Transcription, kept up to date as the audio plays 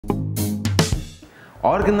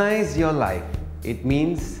Organize your life. It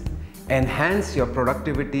means enhance your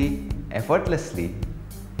productivity effortlessly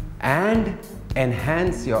and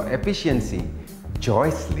enhance your efficiency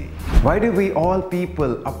joyously. Why do we all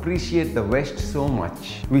people appreciate the West so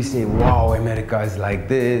much? We say, wow, America is like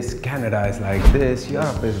this, Canada is like this,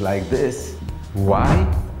 Europe is like this.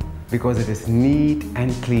 Why? Because it is neat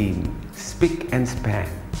and clean, spick and span.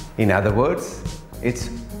 In other words, it's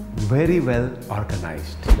very well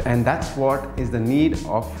organized. And that's what is the need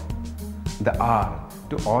of the hour,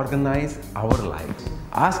 to organize our lives.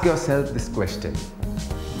 Ask yourself this question.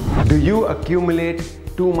 Do you accumulate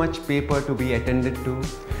too much paper to be attended to?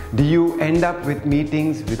 Do you end up with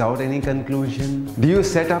meetings without any conclusion? Do you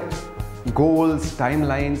set up goals,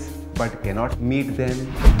 timelines, but cannot meet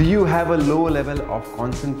them? Do you have a low level of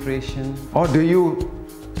concentration? Or do you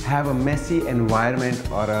have a messy environment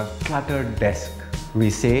or a cluttered desk? We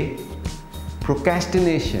say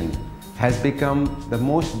procrastination has become the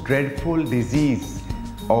most dreadful disease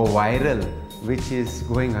or viral which is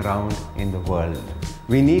going around in the world.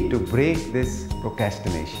 We need to break this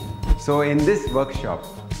procrastination. So in this workshop,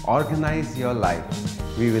 Organize Your Life,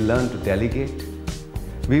 we will learn to delegate.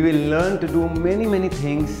 We will learn to do many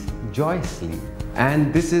things joyously.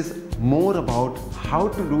 And this is more about how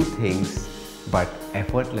to do things but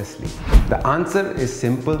effortlessly. The answer is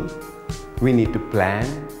simple. We need to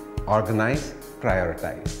plan, organize,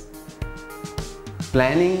 prioritize.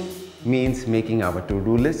 Planning means making our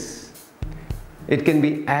to-do lists. It can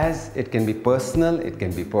be personal, it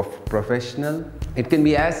can be professional. It can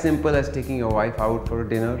be as simple as taking your wife out for a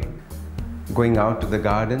dinner, going out to the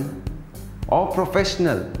garden, or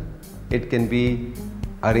professional. It can be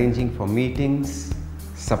arranging for meetings,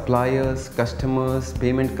 suppliers, customers,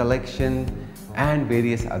 payment collection, and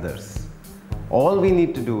various others. All we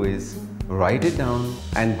need to do is write it down,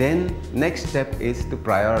 and then next step is to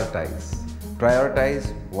prioritize.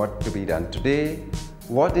 Prioritize what to be done today,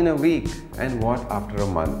 what in a week, and what after a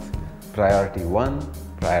month. Priority 1,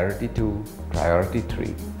 priority 2, priority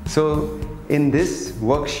 3. So in this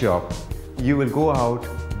workshop, you will go out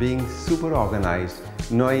being super organized,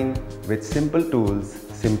 knowing with simple tools,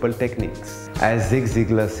 simple techniques. As Zig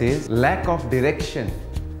Ziglar says, lack of direction,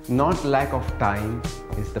 not lack of time,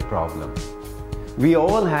 is the problem. We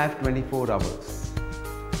all have 24 hours.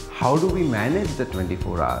 How do we manage the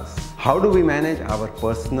 24 hours? How do we manage our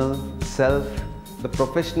personal self, the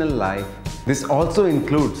professional life? This also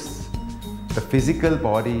includes the physical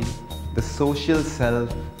body, the social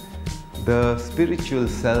self, the spiritual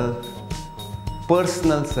self,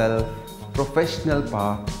 personal self, professional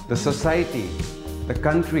part, the society, the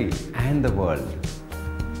country, and the world.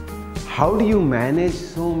 How do you manage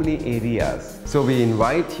so many areas? So we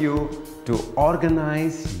invite you to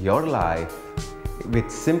organize your life with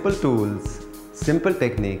simple tools, simple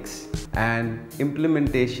techniques, and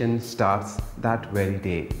implementation starts that very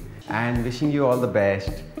day. And wishing you all the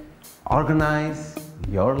best. Organize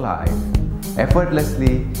your life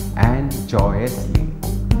effortlessly and joyously.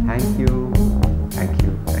 Thank you. Thank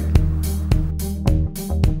you.